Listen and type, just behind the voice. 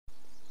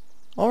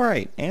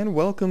Alright, and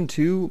welcome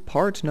to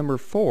part number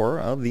 4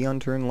 of the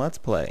Unturned Let's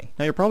Play.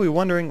 Now you're probably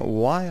wondering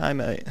why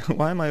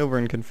why am I over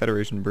in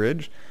Confederation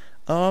Bridge?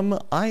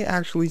 I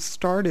actually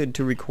started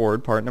to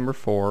record part number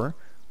 4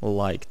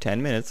 like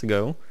 10 minutes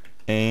ago,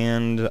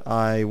 and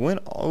I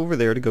went over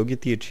there to go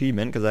get the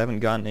achievement because I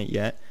haven't gotten it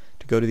yet,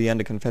 to go to the end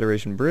of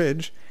Confederation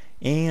Bridge,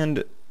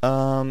 and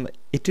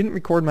it didn't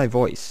record my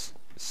voice.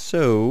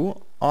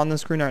 So on the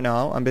screen right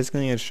now, I'm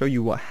basically going to show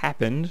you what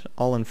happened,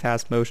 all in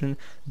fast motion.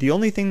 The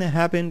only thing that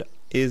happened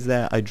is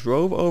that I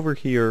drove over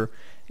here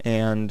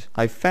and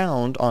I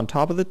found on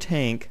top of the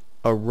tank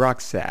a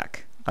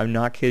rucksack. I'm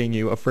not kidding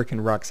you, a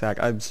freaking rucksack.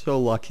 I'm so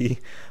lucky.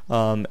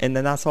 And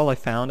then that's all I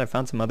found. I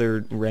found some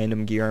other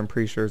random gear, I'm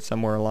pretty sure,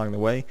 somewhere along the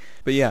way.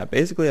 But yeah,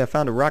 basically I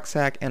found a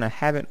rucksack and I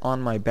have it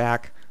on my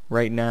back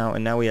right now,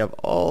 and now we have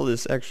all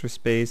this extra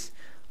space,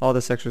 all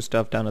this extra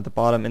stuff down at the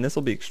bottom, and this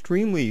will be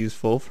extremely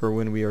useful for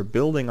when we are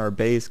building our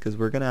base, because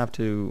we're gonna have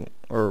to,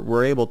 or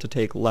we're able to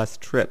take less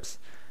trips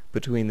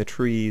between the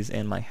trees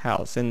and my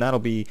house, and that'll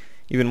be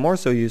even more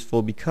so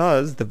useful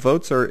because the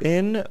votes are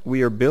in.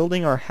 We are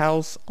building our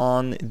house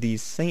on the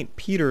St.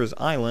 Peter's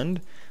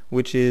Island,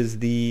 which is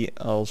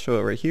I'll show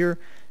it right here.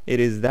 It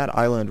is that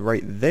island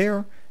right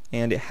there,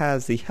 and it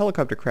has the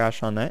helicopter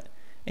crash on that.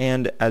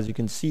 And as you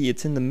can see,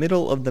 it's in the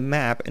middle of the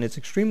map, and it's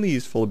extremely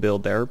useful to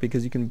build there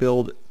because you can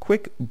build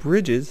quick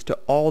bridges to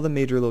all the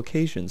major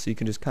locations. So you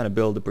can just kind of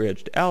build a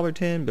bridge to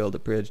Alberton, build a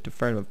bridge to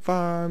Fernwood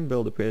Farm,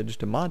 build a bridge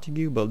to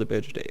Montague, build a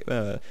bridge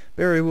to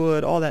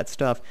Berrywood, all that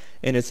stuff,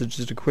 and it's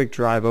just a quick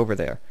drive over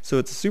there. So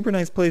it's a super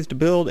nice place to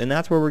build, and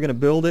that's where we're going to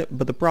build it.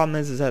 But the problem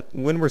is that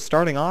when we're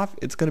starting off,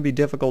 it's going to be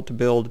difficult to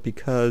build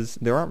because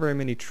there aren't very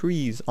many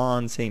trees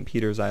on St.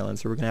 Peter's Island,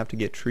 so we're going to have to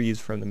get trees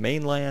from the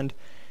mainland.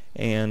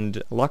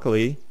 And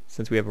luckily,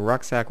 since we have a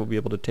rucksack, we'll be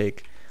able to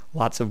take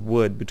lots of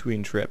wood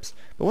between trips.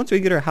 But once we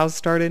get our house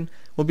started,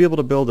 we'll be able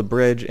to build a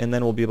bridge, and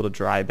then we'll be able to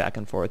drive back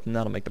and forth, and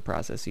that'll make the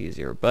process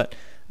easier. But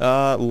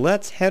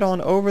let's head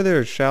on over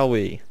there, shall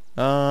we?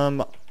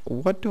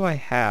 What do I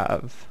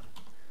have?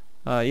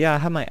 Yeah, I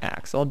have my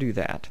axe. I'll do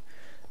that.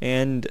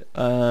 And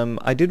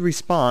I did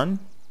respawn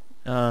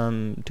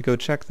to go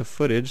check the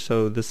footage,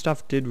 so the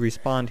stuff did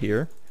respawn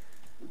here.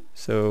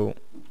 So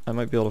I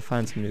might be able to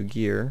find some new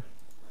gear.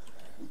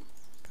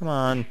 Come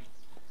on.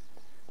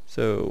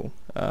 So,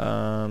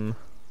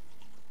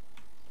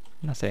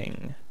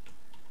 nothing.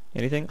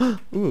 Anything?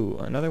 Ooh,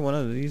 another one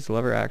of these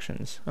lever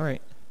actions.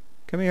 Alright.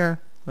 Come here.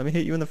 Let me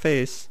hit you in the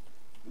face.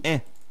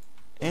 There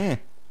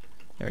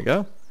we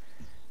go.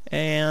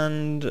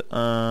 And,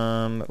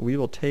 we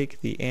will take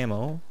the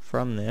ammo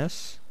from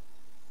this.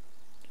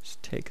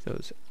 Just take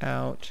those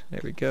out.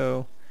 There we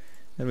go.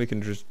 Then we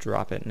can just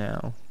drop it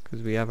now,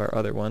 because we have our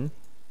other one.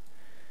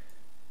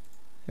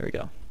 There we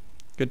go.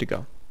 Good to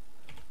go.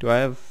 Do I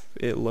have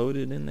it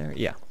loaded in there?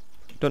 Yeah.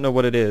 Don't know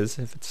what it is,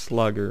 if it's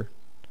slug or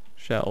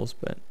shells,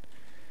 but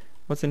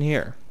what's in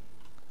here?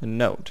 A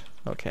note.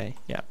 Okay,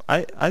 yeah.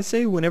 I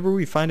say whenever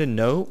we find a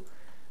note,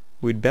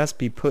 we'd best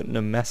be putting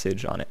a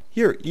message on it.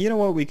 Here, you know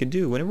what we could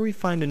do? Whenever we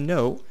find a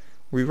note,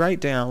 we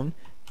write down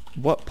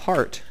what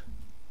part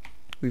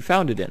we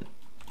found it in.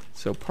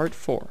 So part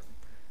 4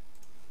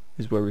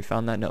 is where we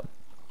found that note.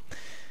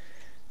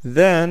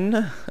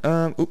 Then,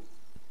 oop.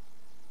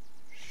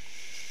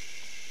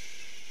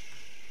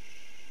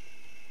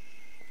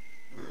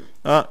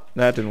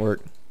 That didn't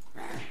work.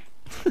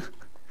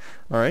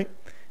 Alright.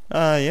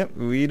 Yep,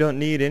 we don't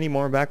need any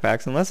more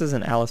backpacks, unless it's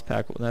an Alice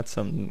pack. Well, that's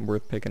something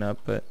worth picking up,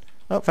 but...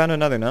 Oh, found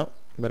another note.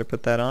 Better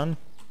put that on.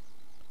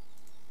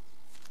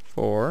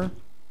 For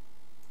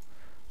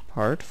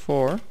part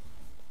 4.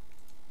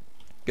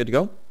 Good to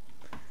go.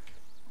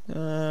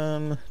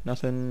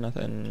 Nothing.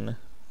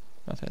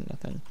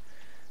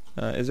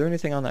 Is there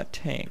anything on that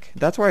tank?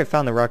 That's where I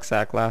found the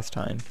rucksack last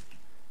time.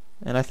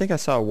 And I think I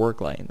saw a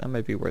work light. That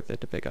might be worth it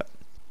to pick up.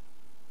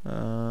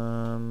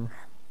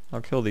 I'll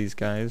kill these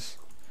guys.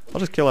 I'll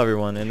just kill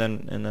everyone, and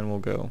then we'll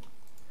go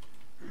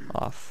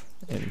off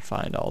and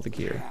find all the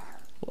gear.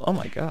 Well, oh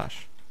my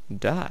gosh,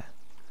 die!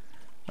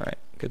 All right,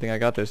 good thing I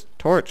got this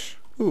torch.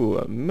 Ooh,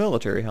 a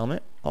military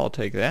helmet. I'll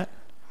take that.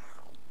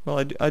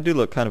 Well, I do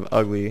look kind of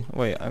ugly.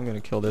 Wait, I'm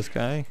gonna kill this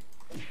guy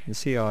and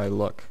see how I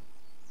look.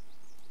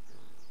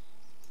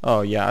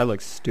 Oh yeah, I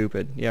look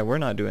stupid. Yeah, we're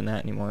not doing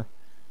that anymore.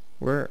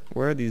 Where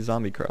are these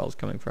zombie crawls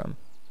coming from?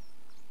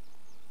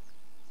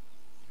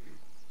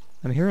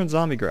 I'm hearing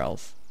zombie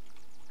growls.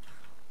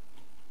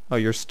 Oh,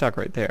 you're stuck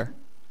right there.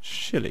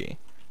 Shilly.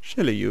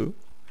 Shilly, you.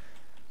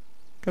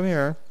 Come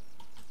here.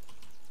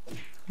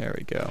 There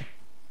we go.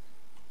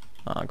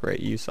 Ah,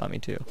 great. You saw me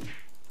too.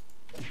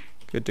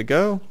 Good to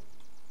go.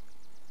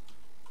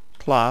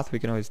 Cloth. We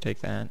can always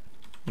take that.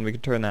 And we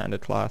can turn that into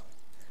cloth.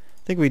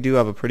 I think we do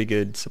have a pretty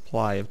good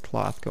supply of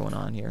cloth going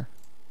on here.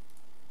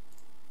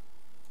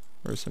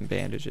 Or some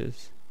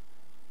bandages.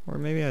 Or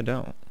maybe I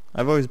don't.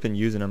 I've always been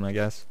using them, I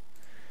guess.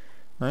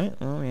 Right,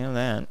 well, we have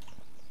that.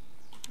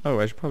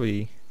 Oh, I should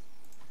probably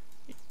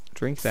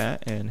drink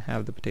that and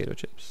have the potato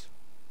chips.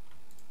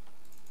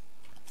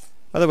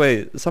 By the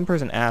way, some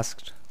person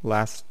asked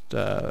last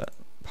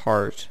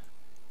part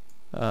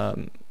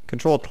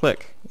Control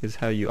click is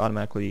how you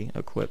automatically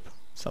equip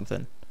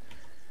something.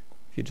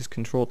 If you just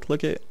control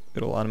click it,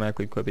 it'll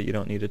automatically equip it. You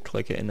don't need to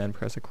click it and then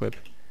press equip.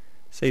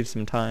 Save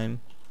some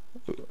time.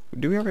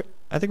 Do we ever?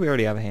 I think we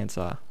already have a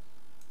handsaw.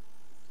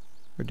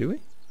 Or do we?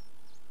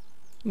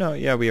 No,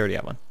 yeah, we already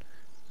have one.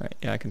 Alright,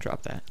 yeah, I can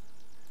drop that.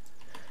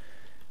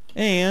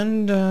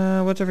 And,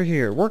 what's over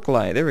here? Work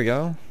light, there we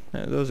go.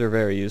 Those are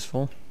very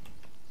useful.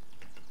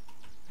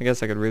 I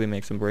guess I could really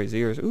make some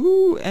braziers.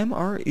 Ooh,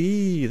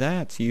 MRE,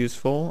 that's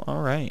useful.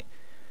 Alright.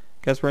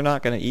 Guess we're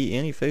not going to eat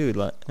any food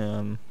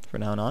for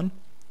now on.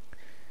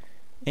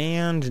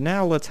 And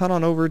now let's head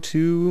on over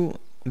to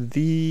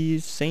the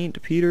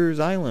St. Peter's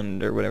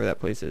Island, or whatever that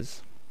place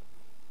is.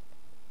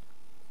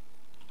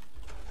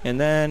 And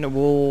then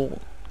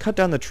we'll cut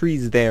down the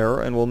trees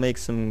there, and we'll make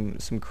some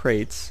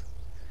crates.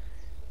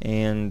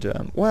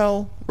 And,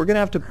 well, we're going to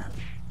have to...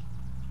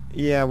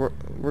 Yeah,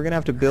 we're gonna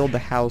have to build the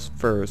house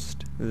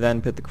first,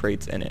 then put the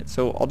crates in it.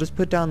 So I'll just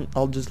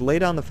lay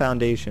down the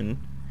foundation,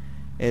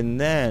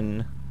 and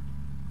then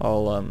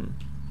I'll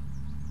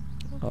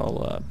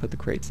put the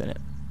crates in it.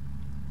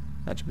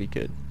 That should be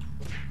good.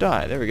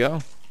 There we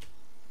go.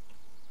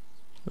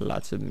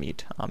 Lots of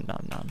meat. Nom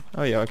nom.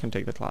 Oh yeah, I can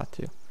take the cloth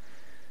too,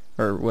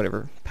 or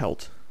whatever,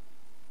 pelt.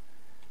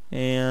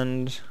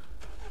 And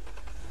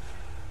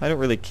I don't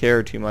really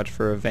care too much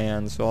for a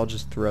van, so I'll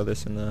just throw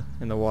this in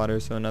the water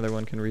so another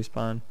one can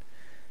respawn.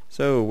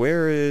 So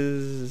where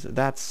is...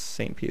 That's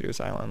St. Peter's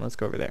Island. Let's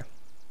go over there.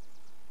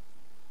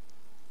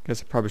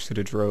 Guess I probably should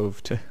have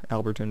drove to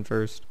Alberton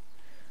first.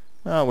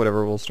 Oh,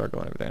 whatever, we'll start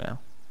going over there now.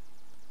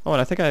 Oh,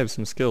 and I think I have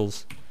some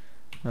skills.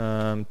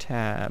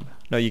 Tab.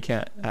 No, you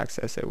can't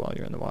access it while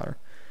you're in the water.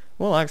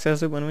 We'll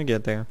access it when we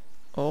get there.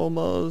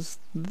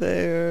 Almost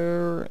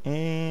there,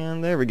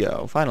 and there we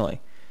go, finally.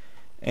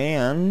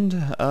 And,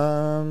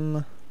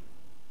 I'm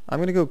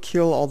gonna go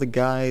kill all the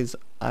guys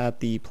at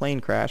the plane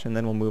crash, and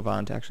then we'll move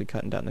on to actually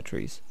cutting down the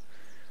trees.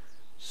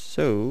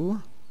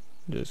 So,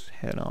 just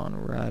head on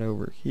right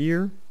over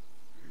here.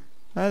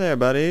 Hi there,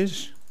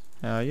 buddies.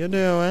 How you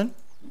doing?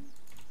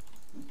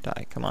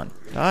 Die, come on,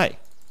 die.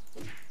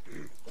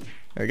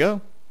 There we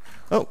go.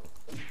 Oh,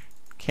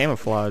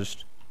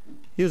 camouflaged.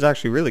 He was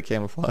actually really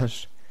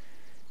camouflaged.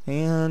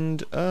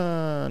 And,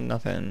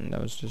 nothing.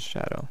 That was just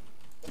shadow.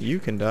 You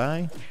can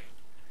die.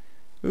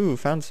 Ooh,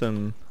 found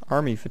some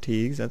army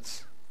fatigues.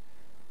 That's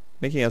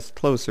making us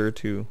closer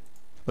to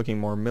looking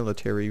more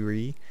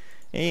military-y.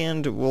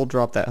 And we'll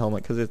drop that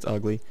helmet because it's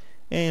ugly.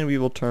 And we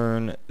will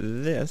turn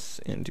this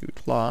into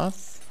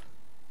cloth.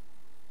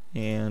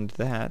 And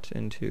that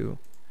into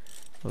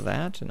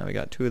that. And now we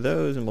got two of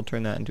those, and we'll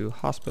turn that into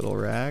hospital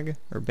rag,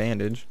 or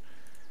bandage.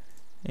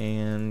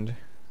 And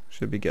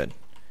should be good.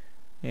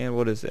 And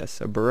what is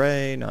this? A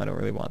beret? No, I don't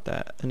really want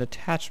that. An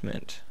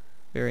attachment.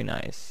 Very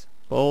nice.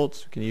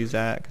 Bolts, we can use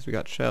that because we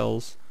got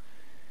shells.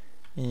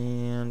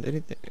 And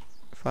anything,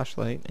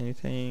 flashlight,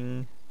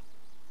 anything.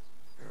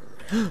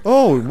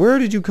 Oh, where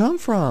did you come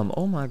from?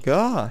 Oh my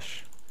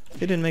gosh.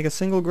 They didn't make a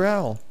single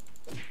growl.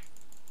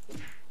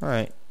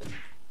 Alright.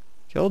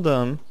 Killed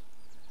them.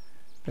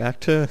 Back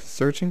to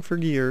searching for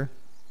gear.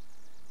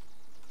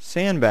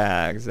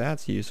 Sandbags,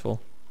 that's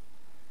useful.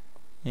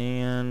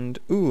 And,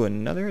 ooh,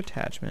 another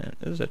attachment.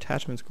 There's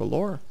attachments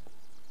galore.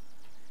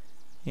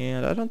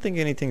 And I don't think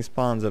anything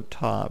spawns up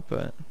top,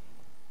 but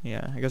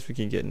yeah, I guess we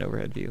can get an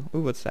overhead view.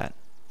 Ooh, what's that?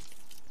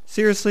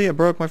 Seriously, I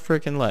broke my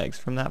freaking legs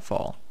from that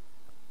fall.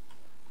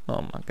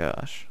 Oh my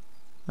gosh.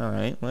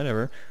 Alright,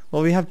 whatever.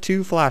 Well, we have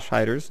two flash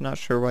hiders. Not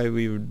sure why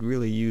we would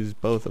really use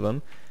both of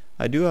them.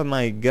 I do have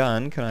my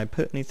gun. Can I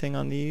put anything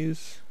on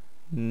these?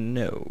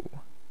 No.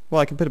 Well,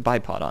 I can put a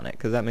bipod on it,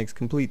 because that makes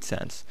complete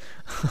sense.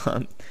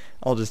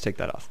 I'll just take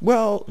that off.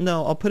 Well,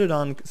 no, I'll put it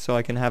on so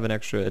I can have an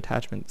extra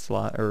attachment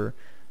slot, or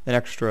an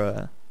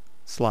extra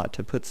slot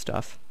to put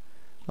stuff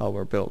while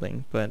we're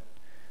building. But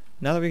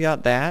now that we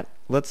got that,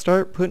 let's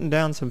start putting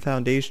down some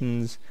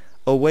foundations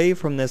away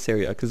from this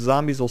area, because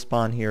zombies will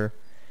spawn here.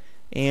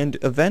 And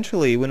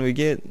eventually, when we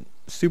get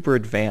super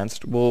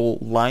advanced, we'll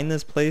line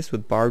this place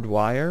with barbed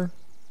wire,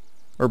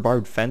 or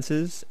barbed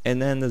fences,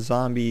 and then the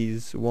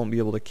zombies won't be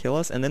able to kill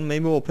us. And then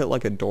maybe we'll put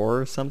like a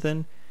door or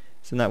something,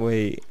 so that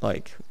way,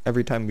 like,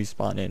 every time we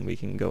spawn in, we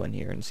can go in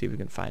here and see if we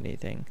can find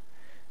anything.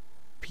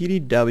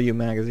 PDW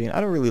magazine.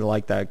 I don't really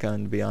like that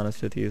gun, to be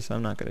honest with you, so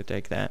I'm not going to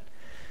take that.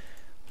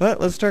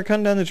 But let's start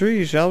cutting down the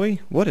trees, shall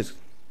we? What is...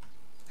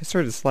 I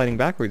started sliding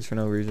backwards for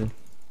no reason.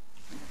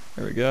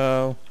 There we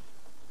go.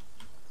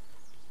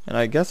 And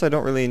I guess I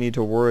don't really need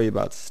to worry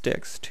about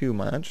sticks too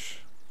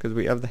much, because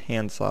we have the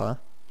handsaw.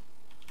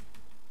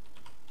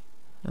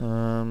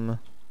 But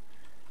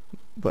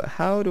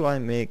how do I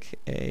make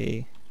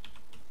a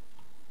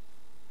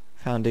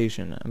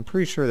foundation? I'm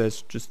pretty sure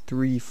that's just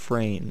 3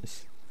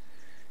 frames,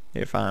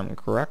 if I'm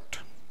correct.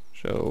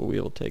 So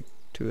we'll take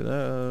 2 of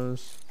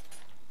those.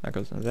 That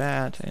goes to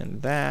that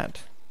and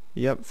that.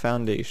 Yep,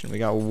 foundation. We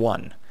got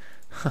 1.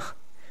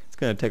 It's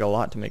gonna take a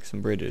lot to make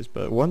some bridges,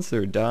 but once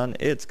they're done,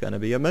 it's gonna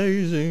be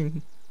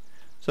amazing.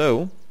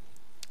 So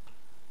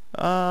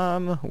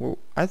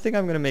I think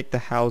I'm gonna make the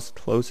house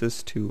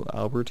closest to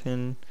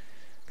Alberton,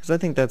 because I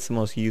think that's the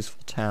most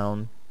useful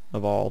town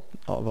of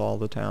all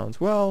the towns.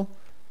 Well,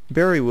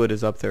 Berrywood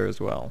is up there as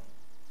well.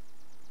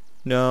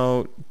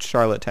 No,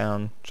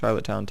 Charlottetown.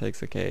 Charlottetown takes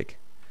the cake.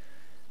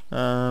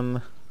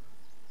 So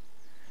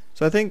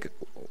I think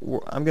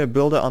I'm gonna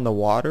build it on the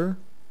water.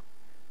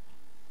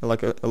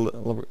 Like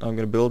I'm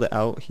gonna build it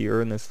out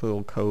here in this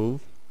little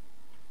cove,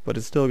 but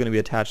it's still gonna be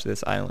attached to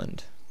this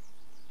island.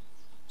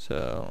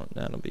 So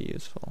that'll be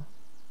useful.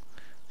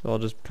 So I'll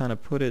just kind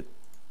of put it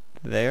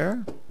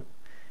there,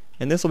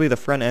 and this will be the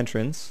front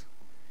entrance.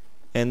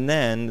 And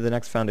then the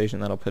next foundation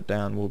that I'll put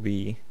down will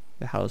be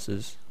the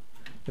houses,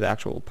 the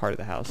actual part of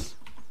the house.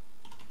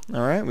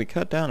 Alright, we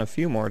cut down a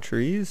few more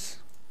trees.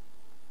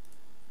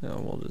 So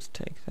we'll just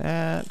take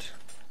that.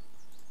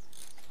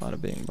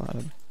 Bada bing,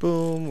 bada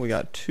boom. We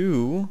got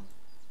 2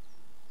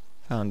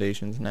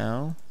 foundations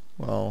now.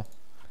 Well,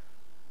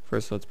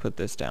 first let's put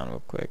this down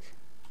real quick.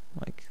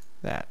 Like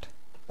that.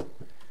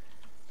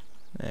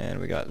 And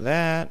we got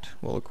that.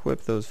 We'll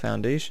equip those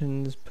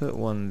foundations, put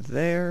one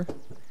there,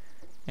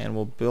 and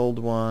we'll build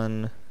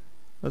one.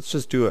 Let's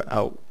just do it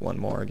out one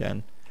more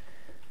again.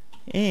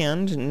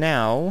 And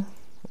now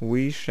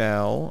we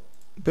shall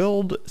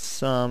build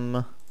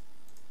some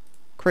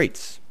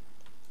crates.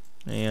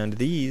 And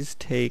these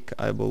take,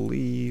 I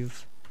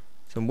believe,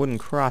 some wooden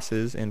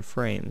crosses and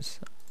frames.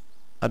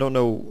 I don't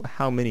know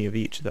how many of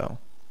each though.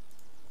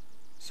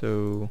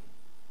 So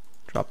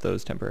drop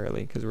those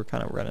temporarily because we're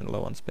kind of running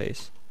low on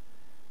space.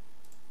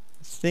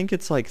 I think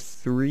it's like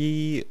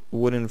 3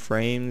 wooden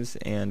frames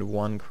and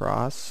 1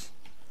 cross.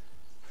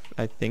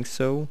 I think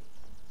so.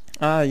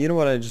 You know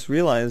what I just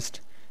realized?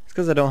 It's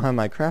because I don't have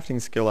my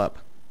crafting skill up.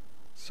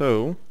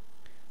 So,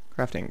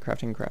 crafting.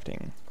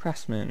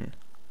 Craftsman.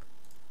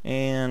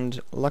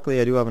 And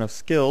luckily I do have enough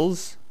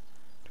skills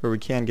to where we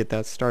can get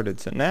that started.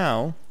 So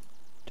now,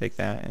 take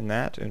that,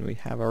 and we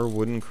have our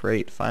wooden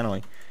crate,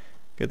 finally.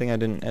 Good thing I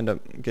didn't end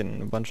up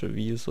getting a bunch of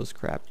useless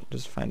crap,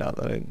 just to find out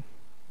that it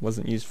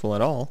wasn't useful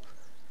at all.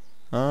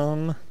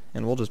 And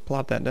we'll just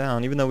plop that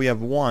down, even though we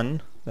have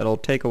 1, that'll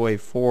take away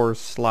 4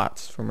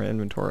 slots from our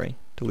inventory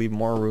to leave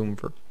more room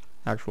for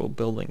actual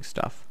building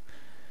stuff.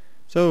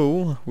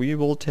 So, we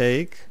will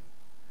take,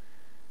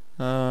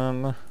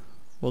 we'll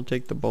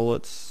take the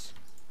bullets,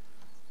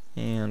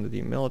 and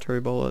the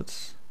military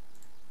bullets,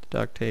 the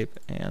duct tape,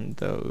 and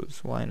those.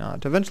 Why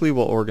not? Eventually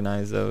we'll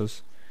organize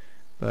those,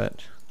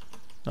 but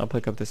I'll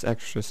pick up this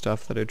extra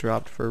stuff that I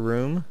dropped for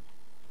room.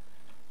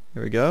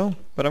 There we go.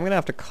 But I'm gonna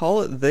have to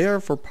call it there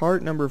for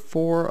part number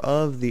 4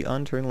 of the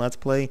Unturned Let's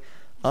Play.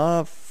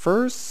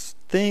 First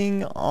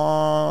thing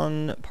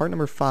on part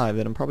number 5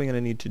 that I'm probably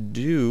gonna need to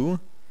do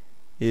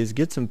is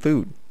get some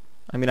food.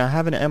 I mean, I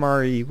have an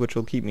MRE, which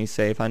will keep me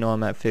safe. I know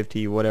I'm at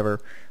 50,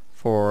 whatever,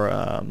 for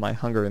my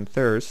hunger and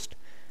thirst,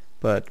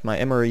 but my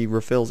MRE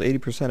refills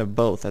 80% of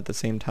both at the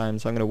same time,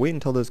 so I'm going to wait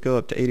until those go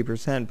up to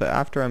 80%, but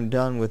after I'm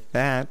done with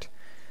that,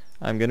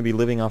 I'm going to be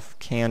living off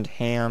canned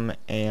ham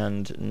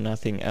and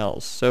nothing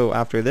else. So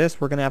after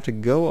this, we're going to have to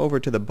go over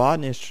to the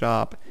botanist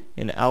shop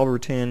in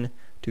Alberton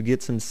to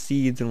get some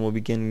seeds, and we'll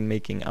begin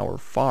making our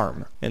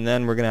farm. And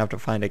then we're going to have to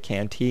find a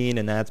canteen,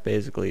 and that's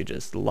basically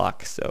just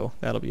luck, so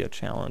that'll be a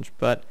challenge.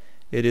 But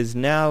it is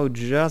now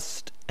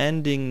just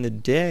ending the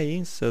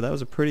day, so that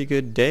was a pretty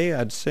good day,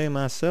 I'd say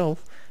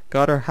myself.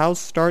 Got our house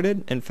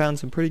started and found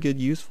some pretty good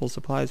useful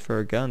supplies for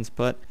our guns.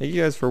 But thank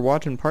you guys for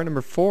watching part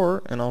number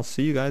 4, and I'll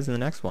see you guys in the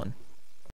next one.